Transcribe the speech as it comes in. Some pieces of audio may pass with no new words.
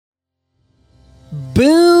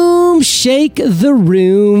Boom! Shake the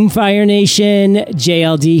room, Fire Nation.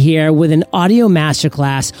 JLD here with an audio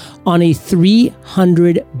masterclass on a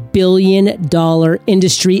 $300 billion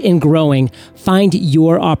industry and growing. Find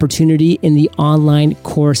your opportunity in the online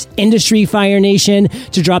course industry, Fire Nation.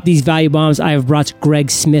 To drop these value bombs, I have brought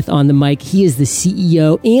Greg Smith on the mic. He is the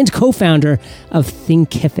CEO and co-founder of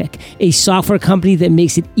Thinkific, a software company that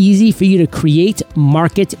makes it easy for you to create,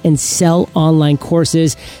 market, and sell online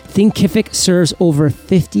courses. Thinkific serves over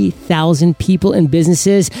 50,000 people and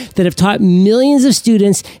businesses that have taught millions of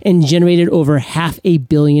students and generated over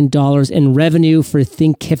 $500 million in revenue for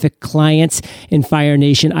Thinkific clients. In Fire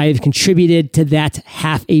Nation, I have contributed to that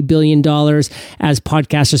 $500 million as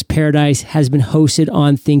Podcasters Paradise has been hosted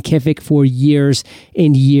on Thinkific for years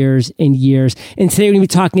and years and years. And today we're going to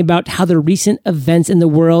be talking about how the recent events in the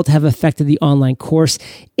world have affected the online course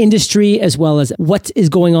industry, as well as what is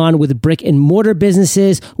going on with brick and mortar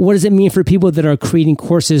businesses. What does it mean for people that are creating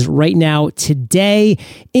courses right now today?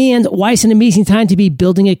 And why it's an amazing time to be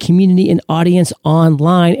building a community and audience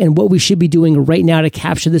online, and what we should be doing right now to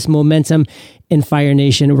capture this momentum in Fire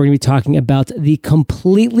Nation. We're going to be talking about the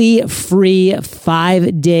completely free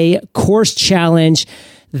 5-day course challenge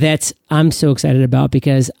that I'm so excited about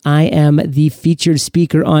because I am the featured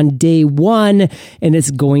speaker on day one, and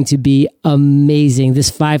it's going to be amazing. This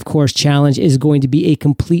 5-course challenge is going to be a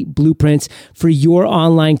complete blueprint for your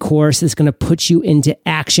online course that's going to put you into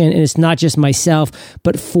action. And it's not just myself,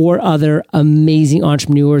 but 4 other amazing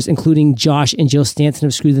entrepreneurs, including Josh and Jill Stanton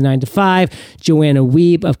of Screw the 9 to 5, Joanna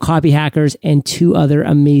Weeb of Copy Hackers, and 2 other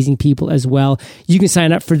amazing people as well. You can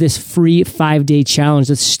sign up for this free 5-day challenge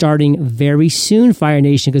that's starting very soon, Fire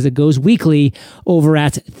Nation, because it goes weekly over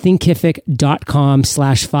at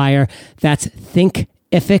thinkific.com/fire. That's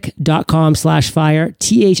thinkific.com/fire,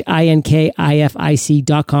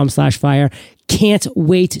 thinkific.com/fire. Can't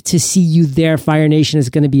wait to see you there, Fire Nation. It's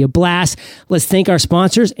going to be a blast. Let's thank our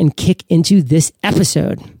sponsors and kick into this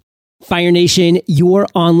episode. Fire Nation, your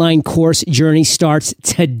online course journey starts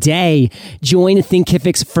today. Join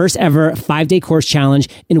Thinkific's first ever 5-day course challenge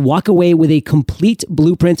and walk away with a complete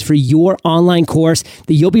blueprint for your online course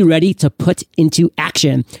that you'll be ready to put into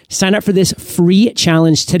action. Sign up for this free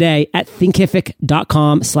challenge today at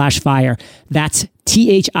thinkific.com/fire. That's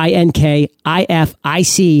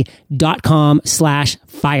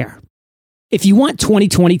thinkific.com/fire. If you want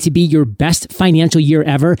 2020 to be your best financial year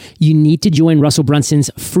ever, you need to join Russell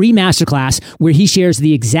Brunson's free masterclass, where he shares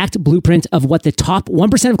the exact blueprint of what the top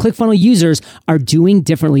 1% of ClickFunnels users are doing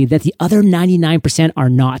differently that the other 99% are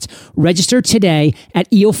not. Register today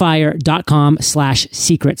at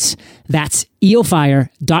eofire.com/secrets. That's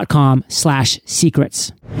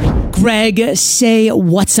eofire.com/secrets. Greg, say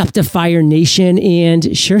what's up to Fire Nation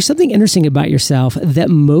and share something interesting about yourself that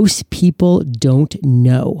most people don't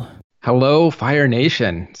know. Hello, Fire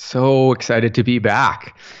Nation. So excited to be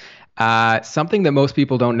back. Something that most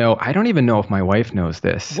people don't know. I don't even know if my wife knows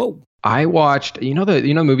this. Whoa. I watched, the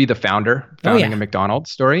movie The Founder, founding a McDonald's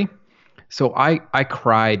story. So I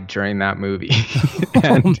cried during that movie.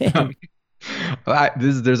 And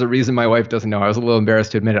there's a reason my wife doesn't know. I was a little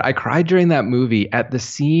embarrassed to admit it. I cried during that movie at the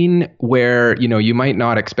scene where, you might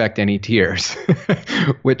not expect any tears,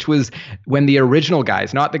 which was when the original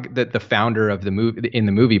guys, not the founder of the movie in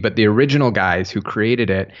the movie, but the original guys who created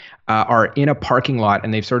it are in a parking lot,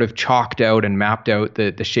 and they've sort of chalked out and mapped out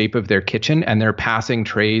the shape of their kitchen, and they're passing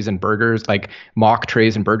trays and burgers, like mock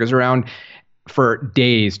trays and burgers around for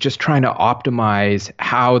days, just trying to optimize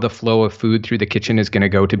how the flow of food through the kitchen is going to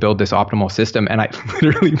go to build this optimal system. And I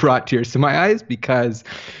literally brought tears to my eyes because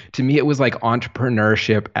to me, it was like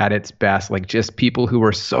entrepreneurship at its best, like just people who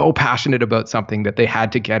were so passionate about something that they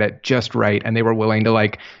had to get it just right. And they were willing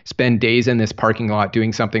to spend days in this parking lot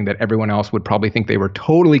doing something that everyone else would probably think they were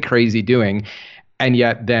totally crazy doing. And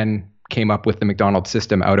yet then came up with the McDonald's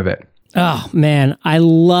system out of it. Oh, man, I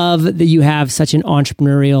love that you have such an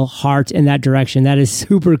entrepreneurial heart in that direction. That is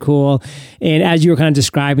super cool. And as you were kind of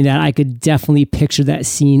describing that, I could definitely picture that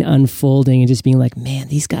scene unfolding and just being like, man,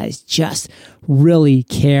 these guys just really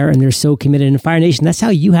care and they're so committed. And Fire Nation, that's how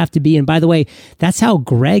you have to be. And by the way, that's how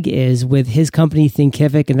Greg is with his company,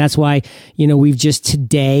 Thinkific. And that's why, we've just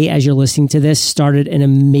today, as you're listening to this, started an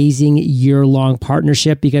amazing year-long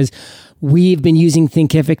partnership because we've been using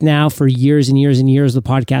Thinkific now for years and years and years, the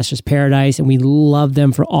Podcasters Paradise, and we love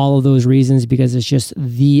them for all of those reasons because it's just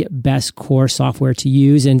the best core software to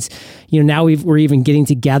use. And, now we're even getting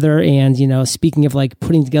together and, speaking of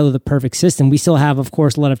putting together the perfect system, we still have, of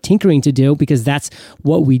course, a lot of tinkering to do because that's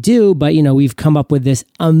what we do. But, we've come up with this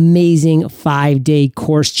amazing 5-day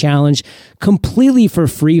course challenge completely for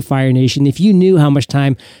free, Fire Nation. If you knew how much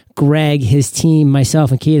time Greg, his team,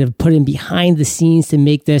 myself, and Kate have put in behind the scenes to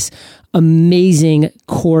make this amazing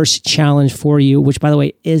course challenge for you, which, by the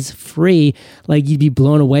way, is free. Like, you'd be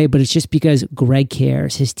blown away, but it's just because Greg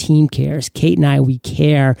cares, his team cares, Kate and I, we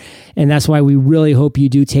care. And that's why we really hope you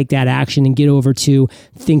do take that action and get over to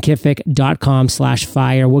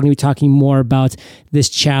thinkific.com/fire. We're going to be talking more about this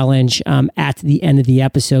challenge at the end of the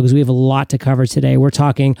episode, because we have a lot to cover today. We're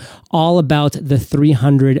talking all about the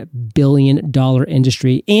 $300 billion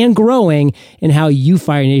industry and growing, and how you,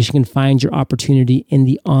 Fire Nation, can find your opportunity in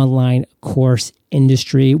the online course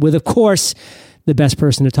industry with, of course, the best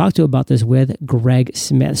person to talk to about this with, Greg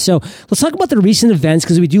Smith. So let's talk about the recent events,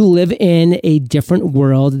 because we do live in a different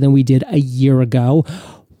world than we did a year ago.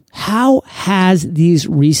 How has these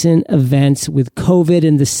recent events with COVID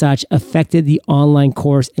and the such affected the online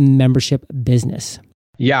course and membership business?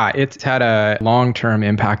 Yeah, it's had a long-term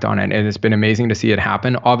impact on it, and it's been amazing to see it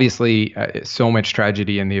happen. Obviously, so much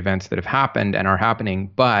tragedy in the events that have happened and are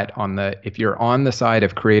happening, but if you're on the side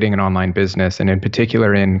of creating an online business, and in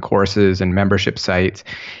particular in courses and membership sites,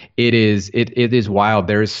 it is wild.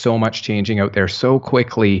 There is so much changing out there so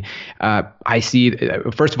quickly. I see,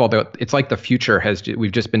 first of all, it's like the future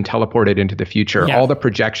we've just been teleported into the future. Yeah. All the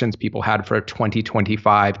projections people had for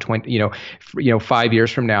 2025, 5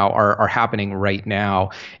 years from now are happening right now.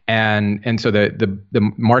 And so the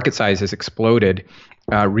market size has exploded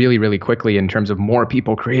really, really quickly in terms of more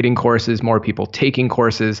people creating courses, more people taking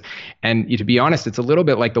courses. And to be honest, it's a little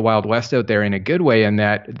bit like the Wild West out there in a good way, in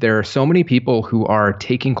that there are so many people who are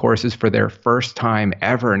taking courses for their first time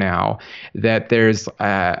ever now, that there's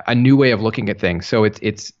a new way of looking at things. So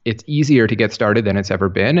it's easier to get started than it's ever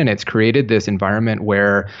been. And it's created this environment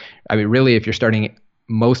where, I mean, really, if you're starting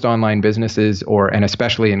most online businesses, and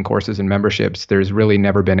especially in courses and memberships, there's really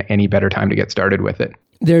never been any better time to get started with it.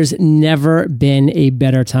 There's never been a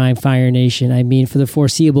better time, Fire Nation. I mean, for the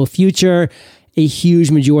foreseeable future, a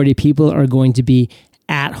huge majority of people are going to be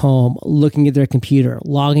at home, looking at their computer,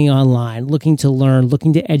 logging online, looking to learn,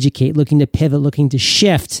 looking to educate, looking to pivot, looking to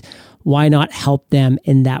shift. Why not help them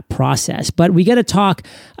in that process? But we got to talk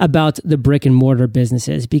about the brick and mortar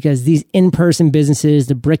businesses, because these in-person businesses,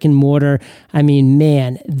 the brick and mortar, I mean,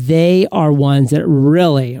 man, they are ones that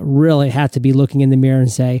really, really have to be looking in the mirror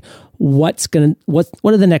and say, what do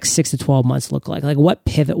the next 6 to 12 months look like? Like, what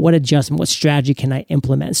pivot, what adjustment, what strategy can I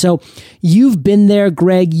implement? So you've been there,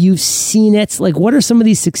 Greg, you've seen it. Like, what are some of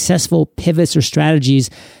these successful pivots or strategies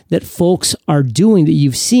that folks are doing that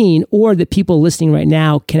you've seen, or that people listening right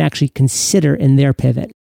now can actually consider in their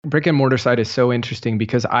pivot? Brick and mortar side is so interesting,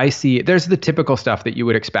 because I see there's the typical stuff that you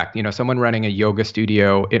would expect. Someone running a yoga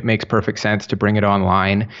studio, it makes perfect sense to bring it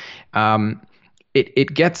online.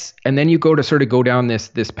 It gets, and then you go down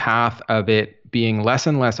this path of it being less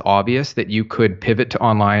and less obvious that you could pivot to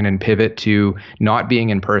online and pivot to not being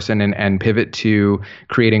in person and pivot to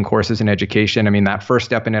creating courses and education. I mean, that first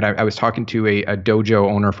step in it, I was talking to a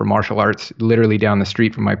dojo owner for martial arts literally down the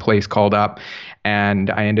street from my place, called up, and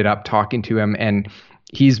I ended up talking to him, and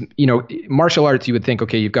he's, martial arts, you would think,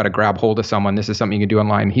 okay, you've got to grab hold of someone. This is something you can do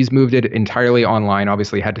online. He's moved it entirely online,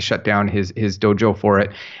 obviously had to shut down his dojo for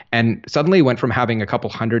it. And suddenly went from having a couple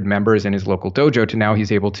hundred members in his local dojo to now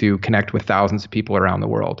he's able to connect with thousands of people around the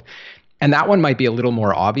world. And that one might be a little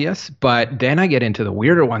more obvious, but then I get into the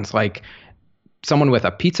weirder ones, like someone with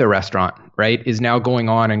a pizza restaurant, right, is now going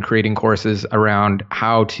on and creating courses around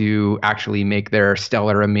how to actually make their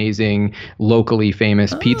stellar, amazing, locally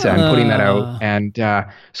famous pizza and putting that out. And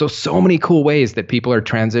so many cool ways that people are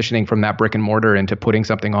transitioning from that brick and mortar into putting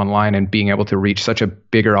something online and being able to reach such a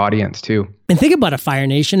bigger audience too. And think about a Fire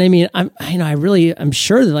Nation. I mean, I'm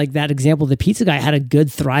sure that, like, that example, the pizza guy had a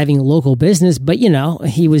good, thriving local business, but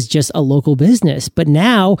he was just a local business. But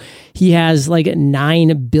now he has like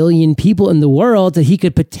 9 billion people in the world that he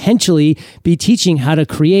could potentially be teaching how to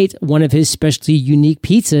create one of his specialty unique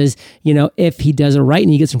pizzas, if he does it right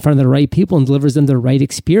and he gets in front of the right people and delivers them the right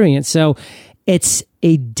experience. So it's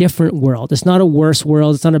a different world. It's not a worse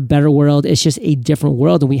world. It's not a better world. It's just a different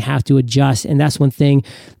world, and we have to adjust. And that's one thing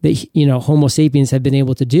that, Homo sapiens have been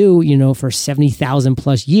able to do, for 70,000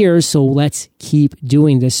 plus years. So let's keep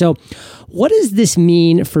doing this. So what does this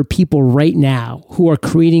mean for people right now who are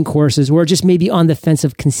creating courses, or just maybe on the fence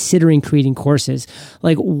of considering creating courses?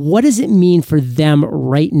 Like, what does it mean for them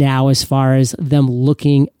right now as far as them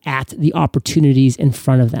looking at the opportunities in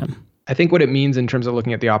front of them? I think what it means in terms of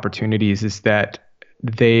looking at the opportunities is that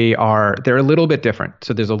they're a little bit different.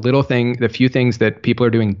 So there's the few things that people are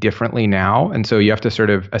doing differently now. And so you have to sort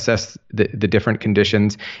of assess the different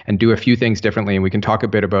conditions and do a few things differently. And we can talk a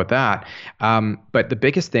bit about that. But the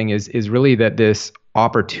biggest thing is really that this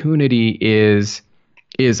opportunity is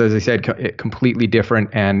is, as I said, completely different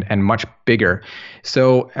and much bigger.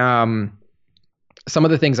 So some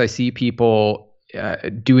of the things I see people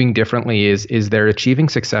doing differently is they're achieving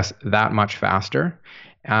success that much faster.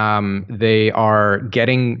 They are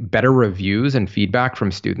getting better reviews and feedback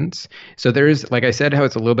from students. So there's, like I said, how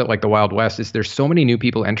it's a little bit like the Wild West, is there's so many new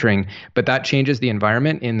people entering, but that changes the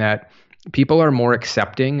environment in that people are more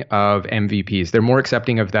accepting of MVPs. They're more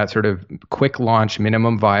accepting of that sort of quick launch,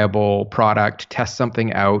 minimum viable product, test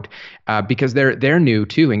something out, because they're new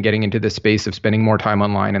too and getting into the space of spending more time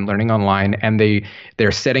online and learning online, and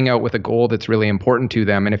they're setting out with a goal that's really important to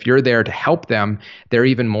them. And if you're there to help them, they're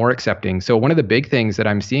even more accepting. So one of the big things that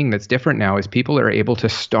I'm seeing that's different now is people are able to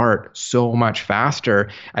start so much faster.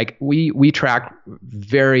 Like we track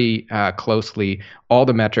very closely all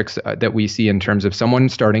the metrics that we see in terms of someone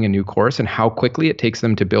starting a new course and how quickly it takes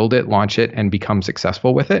them to build it, launch it, and become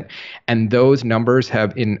successful with it. And those numbers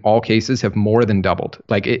have, in all cases, have more than doubled.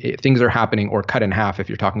 Like things are happening, or cut in half if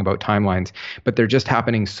you're talking about timelines, but they're just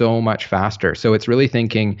happening so much faster. So it's really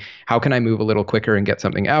thinking, how can I move a little quicker and get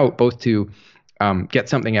something out, both to get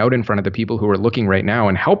something out in front of the people who are looking right now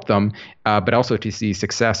and help them, but also to see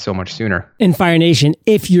success so much sooner. In Fire Nation,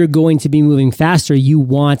 if you're going to be moving faster, you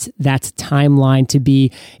want that timeline to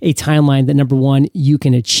be a timeline that, number one, you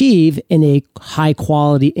can achieve in a high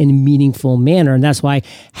quality and meaningful manner. And that's why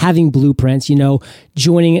having blueprints,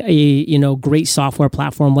 joining a, great software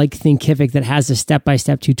platform like Thinkific that has the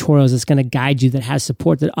step-by-step tutorials that's going to guide you, that has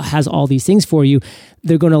support, that has all these things for you,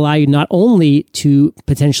 they're going to allow you not only to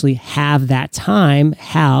potentially have that time,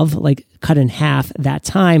 cut in half that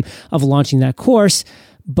time of launching that course,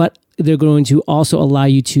 but they're going to also allow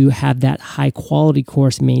you to have that high quality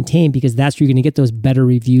course maintained, because that's where you're going to get those better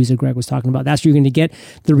reviews that Greg was talking about. That's where you're going to get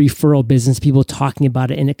the referral business, people talking about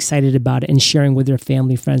it and excited about it and sharing with their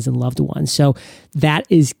family, friends, and loved ones. So that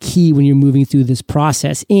is key when you're moving through this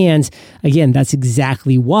process. And again, that's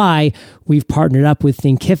exactly why we've partnered up with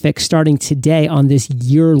Thinkific starting today on this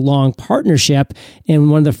year-long partnership. And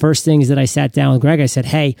one of the first things that I sat down with Greg, I said,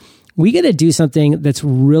 hey, we got to do something that's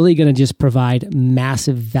really going to just provide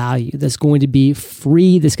massive value, that's going to be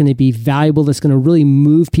free, that's going to be valuable, that's going to really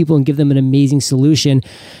move people and give them an amazing solution.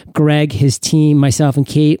 Greg, his team, myself, and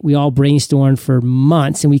Kate, we all brainstormed for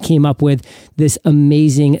months, and we came up with this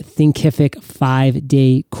amazing Thinkific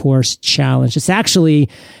 5-day course challenge. It's actually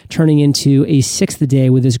turning into a 6th day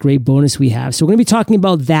with this great bonus we have. So we're going to be talking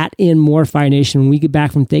about that and more, Fire Nation, when we get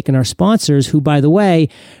back from thanking our sponsors, who, by the way,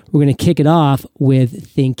 we're going to kick it off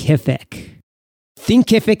with Thinkific.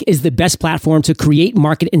 Thinkific is the best platform to create,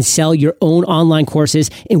 market, and sell your own online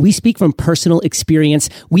courses. And we speak from personal experience.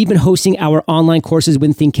 We've been hosting our online courses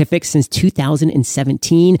with Thinkific since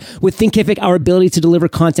 2017. With Thinkific, our ability to deliver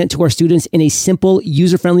content to our students in a simple,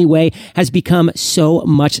 user-friendly way has become so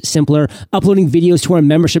much simpler. Uploading videos to our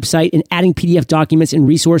membership site and adding PDF documents and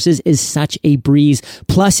resources is such a breeze.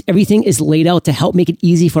 Plus, everything is laid out to help make it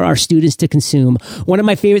easy for our students to consume. One of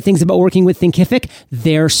my favorite things about working with Thinkific,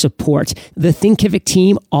 their support. The Thinkific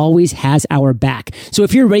team always has our back. So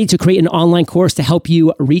if you're ready to create an online course to help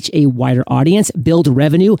you reach a wider audience, build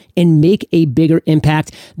revenue, and make a bigger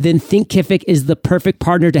impact, then Thinkific is the perfect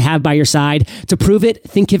partner to have by your side. To prove it,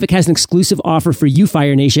 Thinkific has an exclusive offer for you,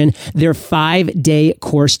 Fire Nation, their 5-day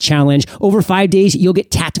course challenge. Over 5 days, you'll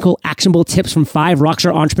get tactical, actionable tips from 5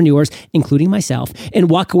 rockstar entrepreneurs, including myself, and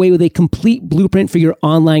walk away with a complete blueprint for your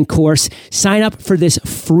online course. Sign up for this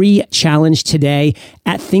free challenge today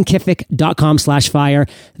at thinkific.com/fire.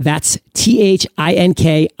 That's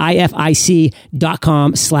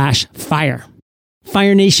thinkific.com/fire.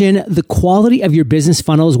 Fire Nation, the quality of your business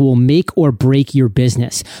funnels will make or break your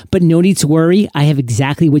business. But no need to worry, I have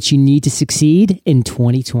exactly what you need to succeed in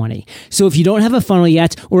 2020. So if you don't have a funnel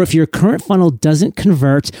yet, or if your current funnel doesn't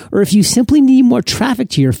convert, or if you simply need more traffic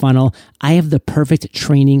to your funnel, I have the perfect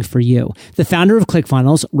training for you. The founder of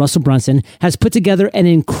ClickFunnels, Russell Brunson, has put together an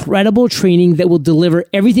incredible training that will deliver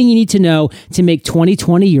everything you need to know to make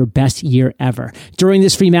 2020 your best year ever. During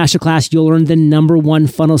this free masterclass, you'll learn the #1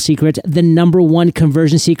 funnel secret, the #1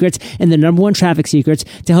 conversion secrets, and the #1 traffic secrets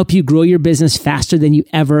to help you grow your business faster than you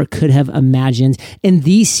ever could have imagined. And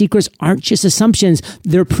these secrets aren't just assumptions.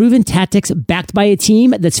 They're proven tactics backed by a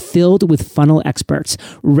team that's filled with funnel experts.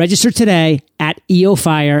 Register today at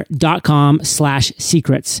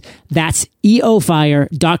eofire.com/secrets. That's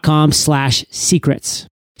eofire.com/secrets.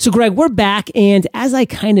 So Greg, we're back. And as I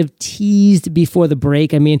kind of teased before the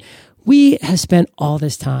break, We have spent all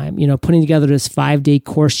this time, putting together this 5-day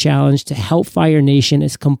course challenge to help Fire Nation.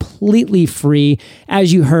 It's completely free.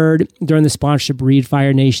 As you heard during the sponsorship read,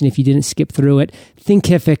 Fire Nation, if you didn't skip through it,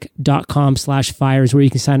 thinkific.com/fire is where you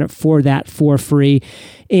can sign up for that for free.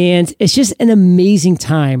 And it's just an amazing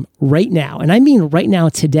time right now. And I mean right now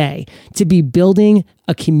today, to be building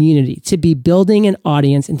a community, to be building an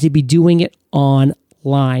audience, and to be doing it online.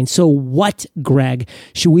 So what, Greg,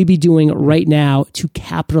 should we be doing right now to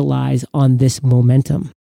capitalize on this momentum?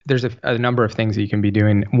 There's a number of things that you can be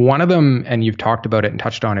doing. One of them, and you've talked about it and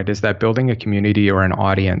touched on it, is that building a community or an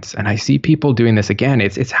audience. And I see people doing this again.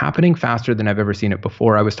 It's happening faster than I've ever seen it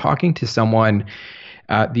before. I was talking to someone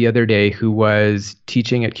the other day who was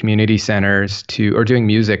teaching at community centers or doing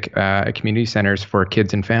music at community centers for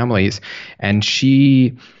kids and families. And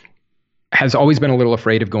she has always been a little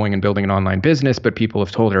afraid of going and building an online business, but people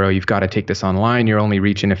have told her, oh, you've got to take this online. You're only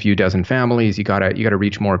reaching a few dozen families. You got to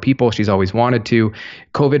reach more people. She's always wanted to.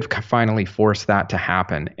 COVID finally forced that to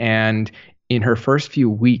happen. And in her first few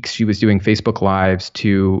weeks, she was doing Facebook Lives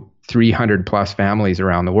to 300 plus families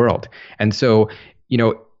around the world. And so,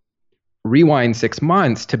 rewind 6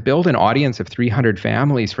 months, to build an audience of 300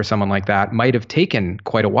 families for someone like that might have taken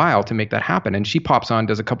quite a while to make that happen. And she pops on,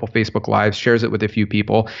 does a couple Facebook Lives, shares it with a few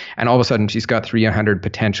people, and all of a sudden she's got 300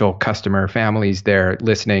 potential customer families there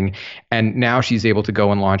listening. And now she's able to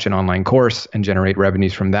go and launch an online course and generate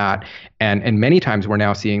revenues from that. And many times we're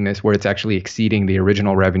now seeing this where it's actually exceeding the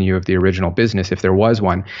original revenue of the original business, if there was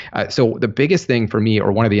one. So the biggest thing for me,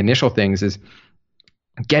 or one of the initial things, is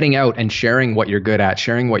getting out and sharing what you're good at,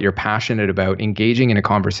 sharing what you're passionate about, engaging in a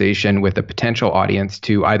conversation with a potential audience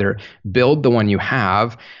to either build the one you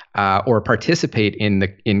have or participate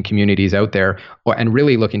in communities out there, and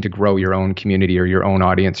really looking to grow your own community or your own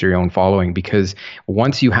audience or your own following. Because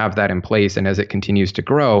once you have that in place, and as it continues to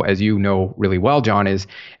grow, as you know really well, John, is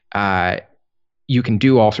you can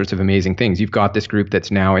do all sorts of amazing things. You've got this group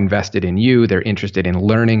that's now invested in you. They're interested in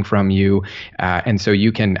learning from you. And so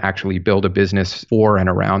you can actually build a business for and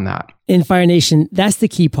around that. In Fire Nation, that's the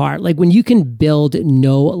key part. Like when you can build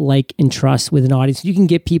know, like, and trust with an audience, you can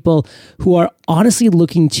get people who are honestly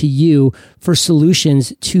looking to you for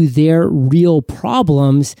solutions to their real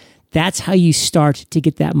problems. That's how you start to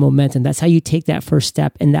get that momentum. That's how you take that first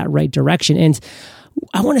step in that right direction. And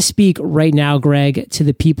I want to speak right now, Greg, to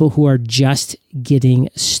the people who are just getting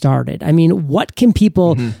started. I mean, what can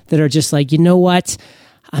people that are just like, you know what?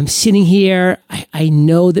 I'm sitting here. I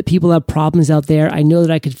know that people have problems out there. I know that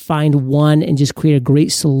I could find one and just create a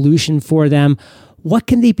great solution for them. What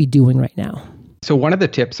can they be doing right now? So one of the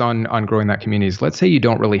tips on growing that community is, let's say you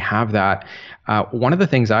don't really have that. One of the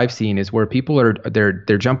things I've seen is where people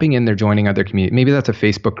they're jumping in, they're joining other community. Maybe that's a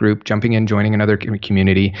Facebook group, jumping in, joining another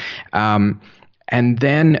community. And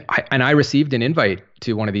then I received an invite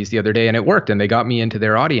to one of these the other day, and it worked, and they got me into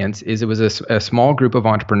their audience. It was a small group of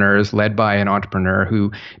entrepreneurs led by an entrepreneur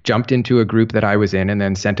who jumped into a group that I was in and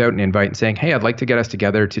then sent out an invite and saying, hey, I'd like to get us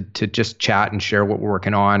together to just chat and share what we're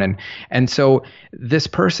working on. And so this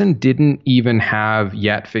person didn't even have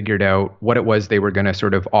yet figured out what it was they were going to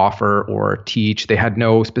sort of offer or teach. They had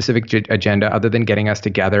no specific agenda other than getting us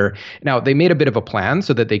together. Now, they made a bit of a plan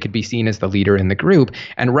so that they could be seen as the leader in the group.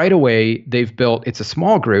 And right away, they've built, it's a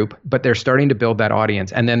small group, but they're starting to build that audience.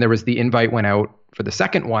 And then there was the invite went out for the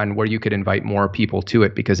second one where you could invite more people to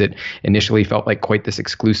it, because it initially felt like quite this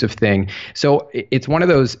exclusive thing. So it's one of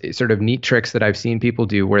those sort of neat tricks that I've seen people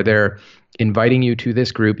do where they're inviting you to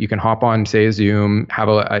this group. You can hop on, say, a Zoom, have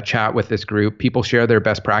a chat with this group. People share their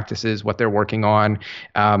best practices, what they're working on.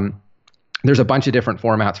 There's a bunch of different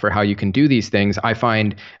formats for how you can do these things. I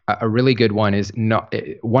find a really good one is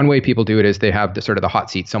one way people do it is they have the sort of the hot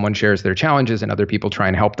seat. Someone shares their challenges and other people try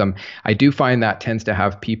and help them. I do find that tends to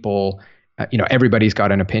have people, everybody's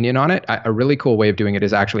got an opinion on it. A really cool way of doing it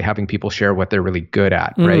is actually having people share what they're really good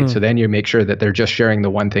at, right? So then you make sure that they're just sharing the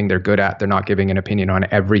one thing they're good at. They're not giving an opinion on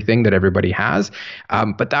everything that everybody has.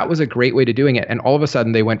 But that was a great way to doing it. And all of a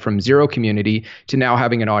sudden they went from 0 community to now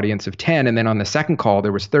having an audience of 10. And then on the second call,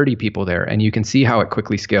 there was 30 people there. And you can see how it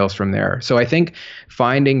quickly scales from there. So I think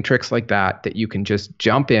finding tricks like that you can just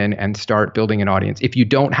jump in and start building an audience. If you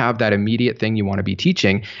don't have that immediate thing you want to be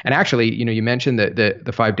teaching, and actually, you mentioned the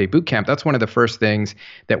 5-day boot camp. That's one of the first things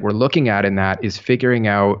that we're looking at in that is figuring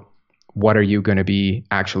out what are you going to be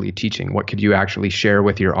actually teaching? What could you actually share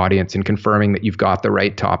with your audience, and confirming that you've got the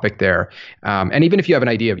right topic there? And even if you have an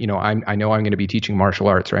idea of, I know I'm going to be teaching martial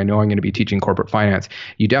arts, or I know I'm going to be teaching corporate finance,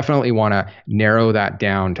 you definitely want to narrow that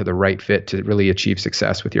down to the right fit to really achieve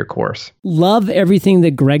success with your course. Love everything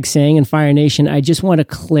that Greg's saying in Fire Nation. I just want to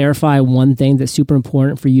clarify one thing that's super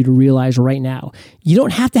important for you to realize right now. You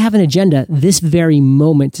don't have to have an agenda this very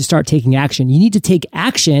moment to start taking action. You need to take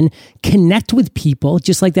action, connect with people,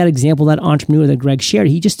 just like that example, that entrepreneur that Greg shared.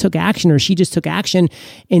 He just took action, or she just took action,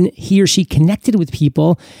 and he or she connected with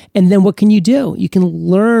people. And then what can you do? You can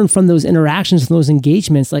learn from those interactions, from those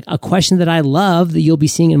engagements. Like a question that I love that you'll be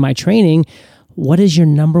seeing in my training: what is your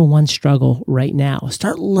number one struggle right now?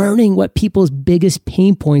 Start learning what people's biggest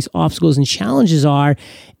pain points, obstacles, and challenges are.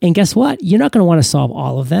 And guess what? You're not going to want to solve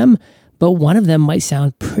all of them, but one of them might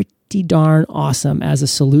sound pretty darn awesome as a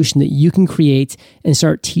solution that you can create, and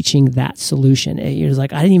start teaching that solution. And you're just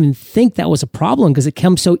like, I didn't even think that was a problem because it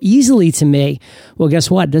comes so easily to me. Well, guess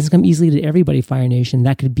what? It doesn't come easily to everybody, Fire Nation.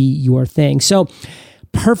 That could be your thing. So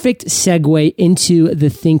perfect segue into the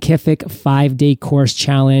Thinkific 5-day course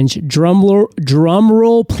challenge. Drum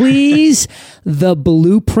roll, please. The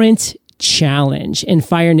Blueprint Challenge. And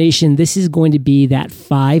Fire Nation, this is going to be that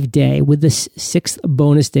 5-day with the 6th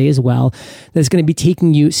bonus day as well. That's going to be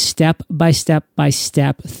taking you step by step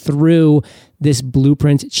through this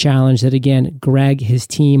Blueprint Challenge that, again, Greg, his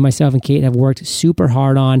team, myself, and Kate have worked super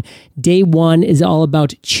hard on. Day 1 is all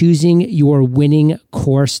about choosing your winning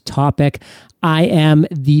course topic. I am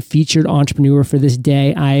the featured entrepreneur for this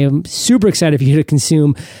day. I am super excited for you to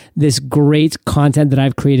consume this great content that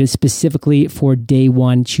I've created specifically for day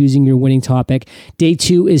 1, choosing your winning topic. Day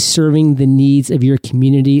 2 is serving the needs of your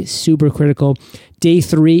community, super critical. Day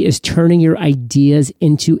 3 is turning your ideas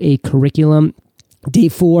into a curriculum. Day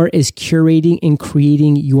 4 is curating and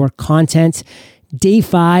creating your content. Day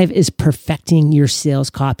 5 is perfecting your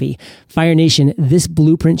sales copy. Fire Nation, this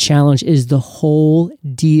Blueprint Challenge is the whole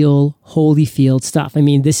deal, Holyfield stuff. I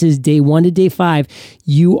mean, this is day 1 to day 5.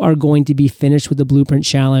 You are going to be finished with the Blueprint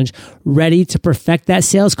Challenge, ready to perfect that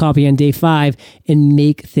sales copy on day 5 and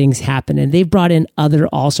make things happen. And they've brought in other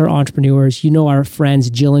all-star entrepreneurs. You know, our friends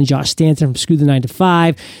Jill and Josh Stanton from Screw the 9 to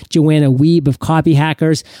 5, Joanna Wiebe of Copy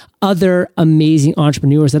Hackers, other amazing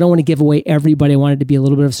entrepreneurs. I don't want to give away everybody. I want it to be a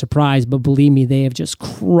little bit of a surprise, but believe me, they have just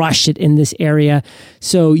crushed it in this area.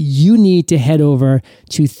 So you need to head over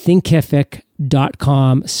to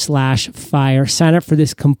thinkific.com/fire. Sign up for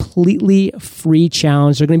this completely free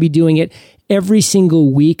challenge. They're going to be doing it every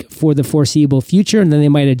single week for the foreseeable future, and then they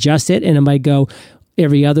might adjust it, and it might go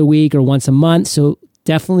every other week or once a month. So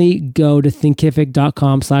definitely go to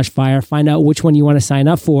thinkific.com/fire. Find out which one you want to sign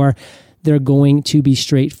up for. They're going to be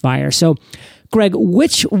straight fire. So, Greg,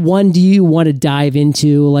 which one do you want to dive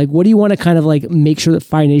into? Like, what do you want to kind of like make sure that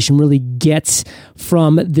Fire Nation really gets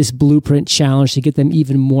from this Blueprint Challenge to get them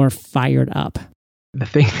even more fired up? The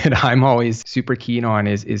thing that I'm always super keen on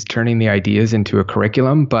is turning the ideas into a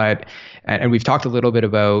curriculum. And we've talked a little bit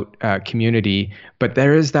about community, but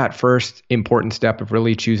there is that first important step of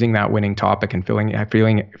really choosing that winning topic and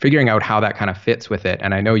figuring out how that kind of fits with it.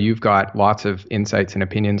 And I know you've got lots of insights and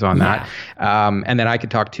opinions on that. And then I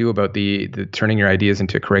could talk too about the turning your ideas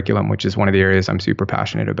into a curriculum, which is one of the areas I'm super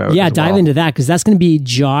passionate about. Yeah, dive into that, because that's going to be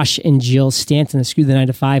Josh and Jill Stanton of Screw the 9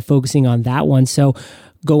 to 5 focusing on that one. So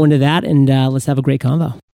go into that and let's have a great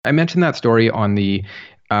convo. I mentioned that story on the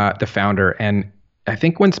founder, and I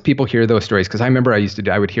think once people hear those stories, because I remember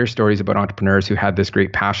I would hear stories about entrepreneurs who had this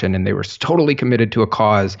great passion and they were totally committed to a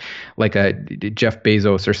cause, like a Jeff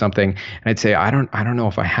Bezos or something. And I'd say, I don't know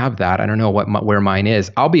if I have that. I don't know where mine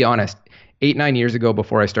is. I'll be honest. 8-9 years ago,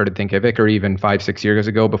 before I started Thinkific, or even 5-6 years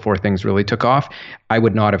ago, before things really took off, I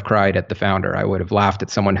would not have cried at the founder. I would have laughed at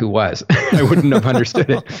someone who was. I wouldn't have understood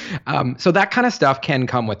it. So that kind of stuff can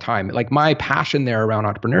come with time. Like my passion there around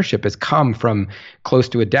entrepreneurship has come from close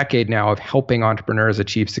to a decade now of helping entrepreneurs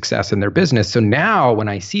achieve success in their business. So now when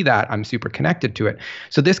I see that, I'm super connected to it.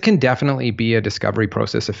 So this can definitely be a discovery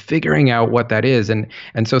process of figuring out what that is. And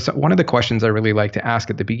so one of the questions I really like to ask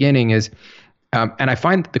at the beginning is, and I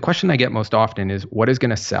find the question I get most often is, what is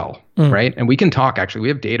going to sell, right? And we can talk, actually, we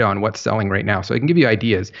have data on what's selling right now, so I can give you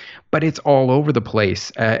ideas, but it's all over the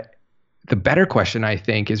place. The better question, I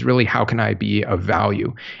think, is really, how can I be of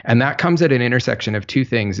value? And that comes at an intersection of two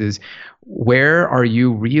things: is where are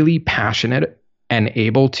you really passionate and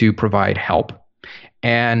able to provide help?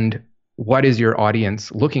 And what is your audience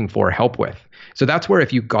looking for help with? So that's where,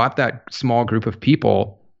 if you got that small group of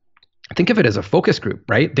people, think of it as a focus group,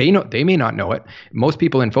 right? They may not know it. Most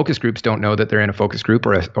people in focus groups don't know that they're in a focus group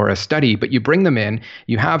or a study, but you bring them in,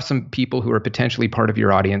 you have some people who are potentially part of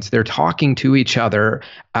your audience. They're talking to each other.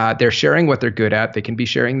 They're sharing what they're good at. They can be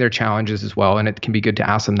sharing their challenges as well. And it can be good to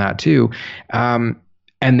ask them that too. And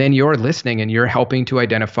then you're listening and you're helping to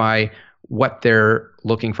identify what they're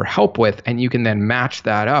looking for help with. And you can then match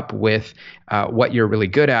that up with what you're really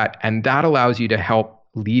good at. And that allows you to help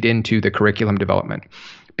lead into the curriculum development.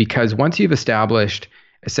 Because once you've established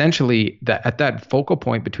essentially that at that focal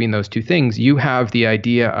point between those two things, you have the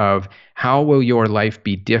idea of how will your life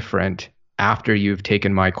be different after you've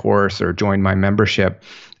taken my course or joined my membership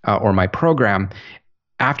or my program.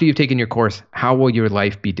 After you've taken your course, how will your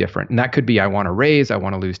life be different? And that could be, I want to raise, I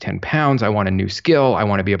want to lose 10 pounds, I want a new skill, I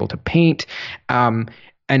want to be able to paint.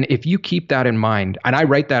 And if you keep that in mind, and I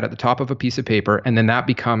write that at the top of a piece of paper, and then that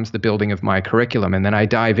becomes the building of my curriculum. And then I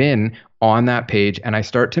dive in on that page and I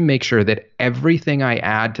start to make sure that everything I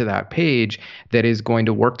add to that page that is going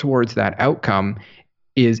to work towards that outcome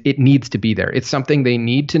it needs to be there. It's something they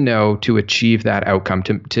need to know to achieve that outcome,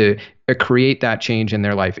 to create that change in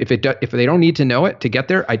their life. If they don't need to know it to get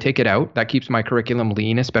there, I take it out. That keeps my curriculum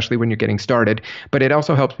lean, especially when you're getting started. But it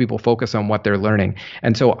also helps people focus on what they're learning.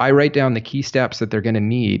 And so I write down the key steps that they're going to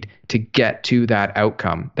need to get to that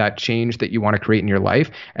outcome, that change that you want to create in your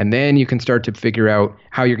life. And then you can start to figure out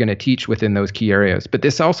how you're going to teach within those key areas. But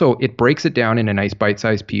this also, it breaks it down into nice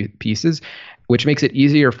bite-sized pieces, which makes it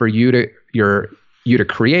easier for you to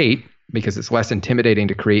create, because it's less intimidating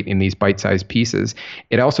to create in these bite-sized pieces.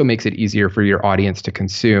 It also makes it easier for your audience to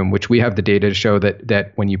consume, which we have the data to show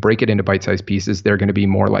that when you break it into bite-sized pieces, they're going to be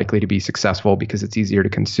more likely to be successful because it's easier to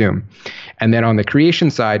consume. And then on the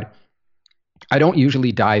creation side, I don't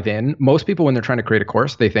usually dive in. Most people, when they're trying to create a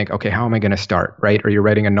course, they think, okay, how am I going to start, right? Or you're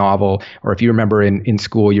writing a novel, or if you remember in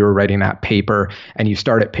school, you were writing that paper and you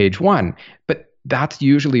start at page 1. But that's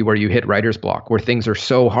usually where you hit writer's block, where things are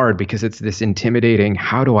so hard because it's this intimidating,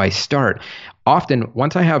 how do I start? Often,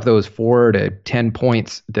 once I have those 4 to 10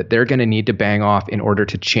 points that they're going to need to bang off in order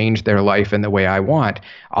to change their life in the way I want,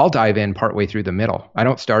 I'll dive in partway through the middle. I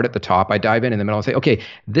don't start at the top. I dive in the middle and say, okay,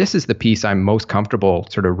 this is the piece I'm most comfortable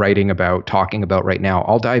sort of writing about, talking about right now.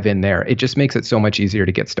 I'll dive in there. It just makes it so much easier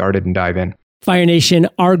to get started and dive in. Fire Nation,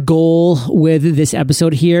 our goal with this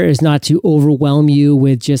episode here is not to overwhelm you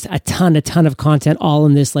with just a ton of content all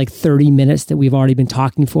in this like 30 minutes that we've already been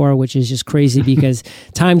talking for, which is just crazy because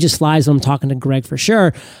time just flies when I'm talking to Greg for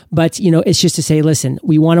sure. But, it's just to say, listen,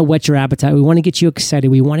 we want to whet your appetite. We want to get you excited.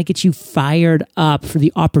 We want to get you fired up for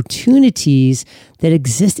the opportunities that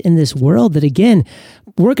exist in this world that, again,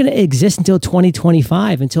 we're going to exist until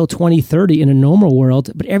 2025, until 2030 in a normal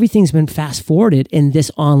world, but everything's been fast forwarded in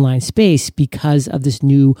this online space because of this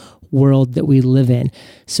new world that we live in.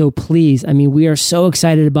 So please, we are so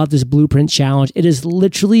excited about this Blueprint Challenge. It has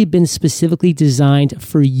literally been specifically designed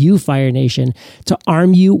for you, Fire Nation, to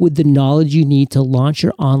arm you with the knowledge you need to launch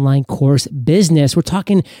your online course business. We're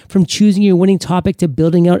talking from choosing your winning topic to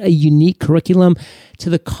building out a unique curriculum to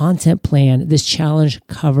the content plan. This challenge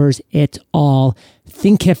covers it all.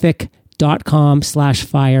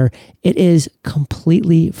 Thinkific.com/fire. It is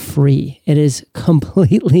completely free. It is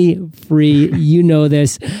completely free. You know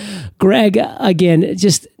this. Greg, again,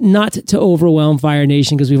 just not to overwhelm Fire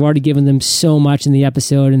Nation because we've already given them so much in the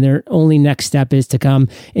episode, and their only next step is to come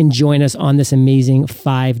and join us on this amazing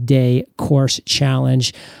 5-day course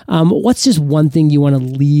challenge. What's just one thing you want to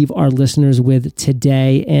leave our listeners with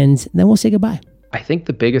today? And then we'll say goodbye. I think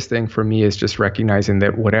the biggest thing for me is just recognizing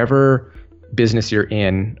that whatever business you're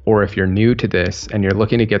in, or if you're new to this and you're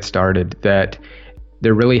looking to get started, that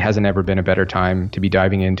there really hasn't ever been a better time to be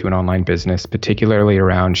diving into an online business, particularly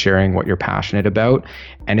around sharing what you're passionate about.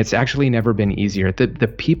 And it's actually never been easier.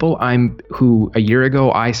 The people who a year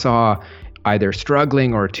ago I saw either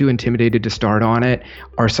struggling or too intimidated to start on it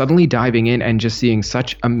are suddenly diving in and just seeing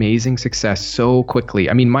such amazing success so quickly.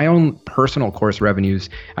 My own personal course revenues,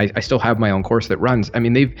 I still have my own course that runs.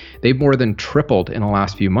 They've more than tripled in the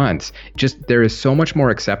last few months. Just there is so much more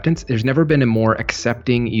acceptance. There's never been a more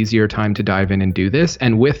accepting, easier time to dive in and do this.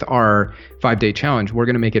 And with our 5-day challenge, we're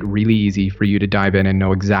going to make it really easy for you to dive in and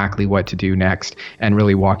know exactly what to do next and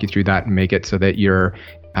really walk you through that and make it so that you're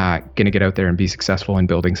going to get out there and be successful in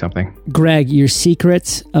building something. Greg, your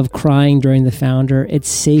secrets of crying during the Founder, it's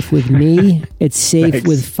safe with me. It's safe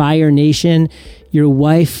with Fire Nation. Your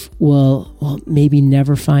wife will maybe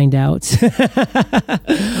never find out.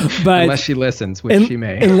 But unless she listens, which she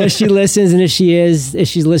may. Unless she listens, and if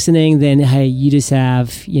she's listening, then hey, you just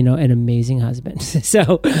have, an amazing husband.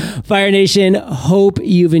 So, Fire Nation, hope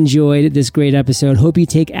you've enjoyed this great episode. Hope you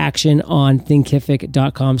take action on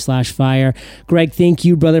thinkific.com/fire. Greg, thank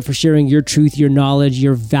you, brother, for sharing your truth, your knowledge,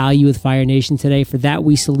 your value with Fire Nation today. For that,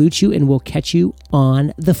 we salute you, and we'll catch you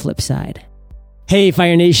on the flip side. Hey,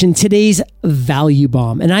 Fire Nation, today's value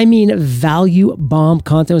bomb, and I mean value bomb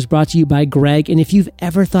content, was brought to you by Greg. And if you've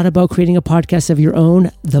ever thought about creating a podcast of your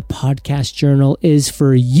own, the Podcast Journal is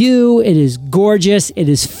for you. It is gorgeous. It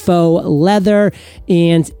is faux leather,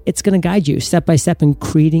 and it's going to guide you step by step in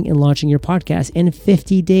creating and launching your podcast in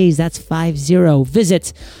 50 days. That's 50.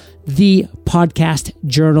 Visit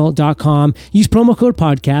thepodcastjournal.com. Use promo code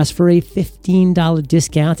podcast for a $15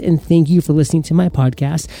 discount. And thank you for listening to my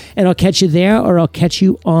podcast. And I'll catch you there, or I'll catch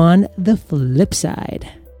you on the flip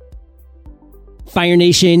side. Fire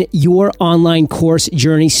Nation, your online course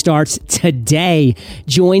journey starts today.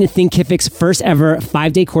 Join Thinkific's first ever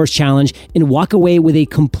 5-day course challenge and walk away with a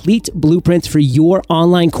complete blueprint for your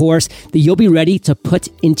online course that you'll be ready to put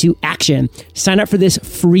into action. Sign up for this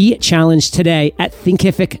free challenge today at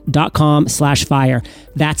thinkific.com/fire.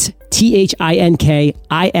 That's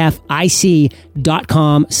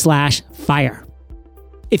THINKIFIC.com/fire.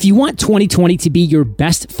 If you want 2020 to be your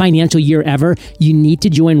best financial year ever, you need to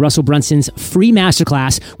join Russell Brunson's free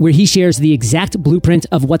masterclass, where he shares the exact blueprint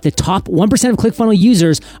of what the top 1% of ClickFunnels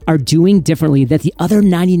users are doing differently that the other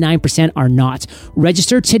 99% are not.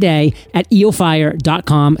 Register today at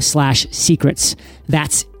eofire.com/secrets.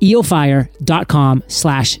 That's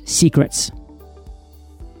eofire.com/secrets.